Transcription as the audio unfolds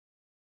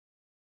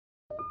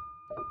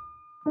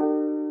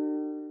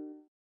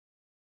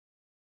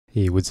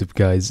Hey, what's up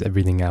guys,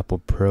 Everything Apple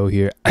Pro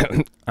here.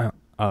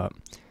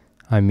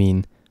 I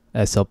mean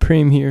SL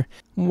Premium here.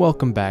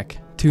 Welcome back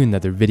to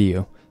another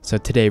video. So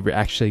today we're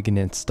actually going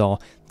to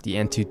install the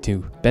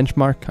AnTutu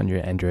benchmark on your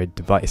Android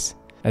device.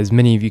 As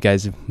many of you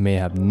guys may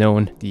have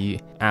known,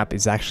 the app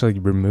is actually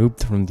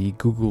removed from the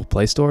Google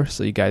Play Store,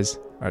 so you guys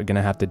are going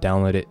to have to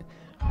download it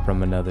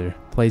from another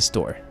Play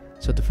Store.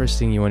 So the first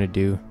thing you want to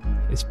do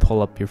is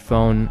pull up your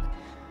phone,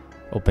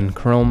 open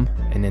Chrome,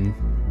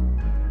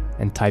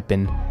 and type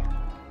in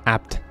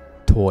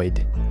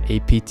Aptoid,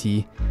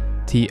 A-P-T-T-O-I-D,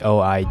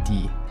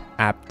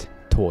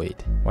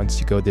 Aptoid. Once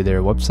you go to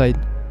their website,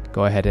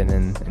 go ahead and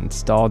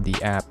install the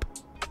app.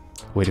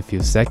 Wait a few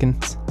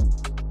seconds,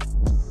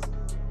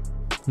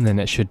 and then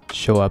it should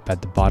show up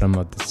at the bottom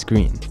of the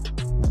screen.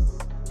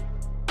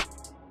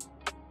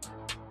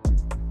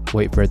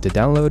 Wait for it to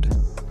download,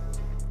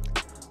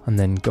 and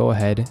then go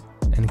ahead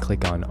and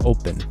click on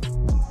Open.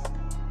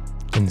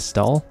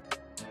 Install.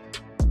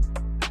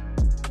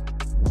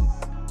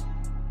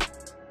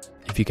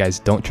 If you guys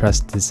don't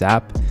trust this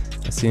app,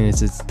 as soon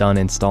as it's done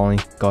installing,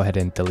 go ahead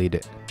and delete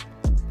it.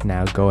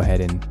 Now go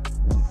ahead and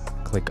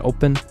click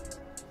Open,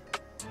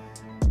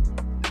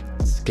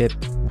 skip,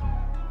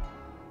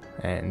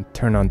 and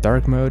turn on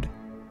dark mode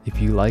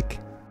if you like.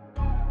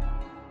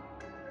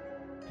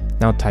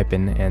 Now type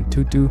in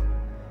AnTutu.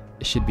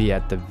 It should be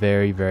at the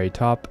very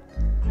top.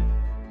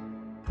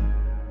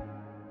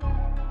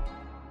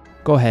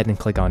 Go ahead and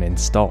click on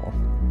Install.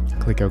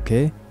 Click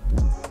OK,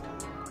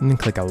 and then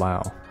click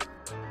Allow.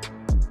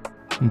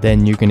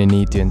 Then you're going to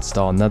need to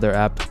install another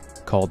app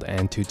called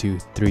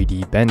AnTutu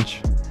 3D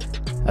Bench.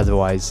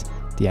 Otherwise,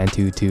 the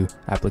AnTutu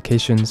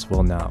applications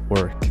will not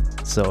work.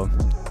 So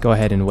go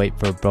ahead and wait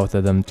for both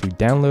of them to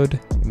download.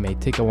 It may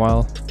take a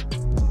while.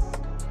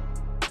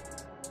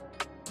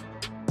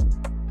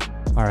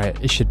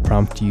 Alright, it should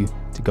prompt you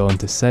to go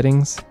into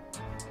settings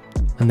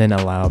and then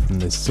allow from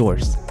the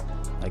source.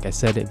 Like I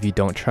said, if you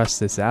don't trust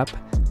this app,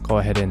 go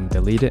ahead and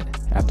delete it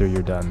after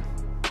you're done.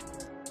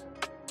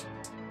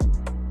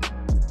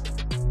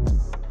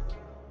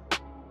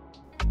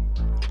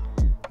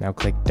 Now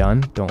click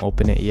Done. Don't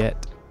open it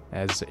yet,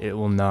 as it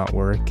will not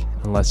work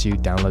unless you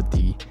download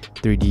the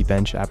 3D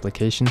Bench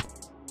application.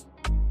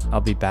 I'll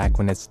be back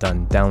when it's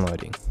done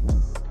downloading.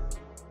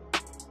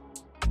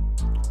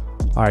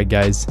 Alright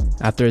guys,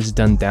 after it's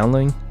done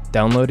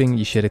downloading,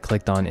 you should have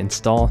clicked on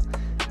Install,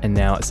 and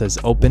now it says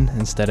Open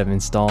instead of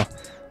Install.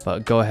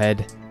 But go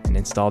ahead and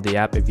install the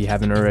app if you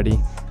haven't already,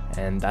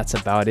 and that's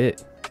about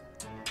it.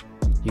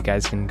 You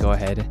guys can go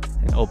ahead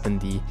and open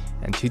the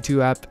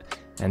AnTutu app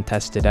and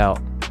test it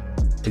out.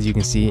 As you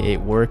can see,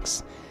 it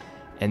works.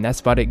 And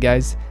that's about it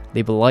guys.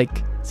 Leave a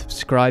like,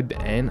 subscribe,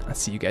 and I'll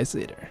see you guys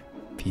later.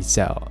 Peace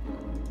out.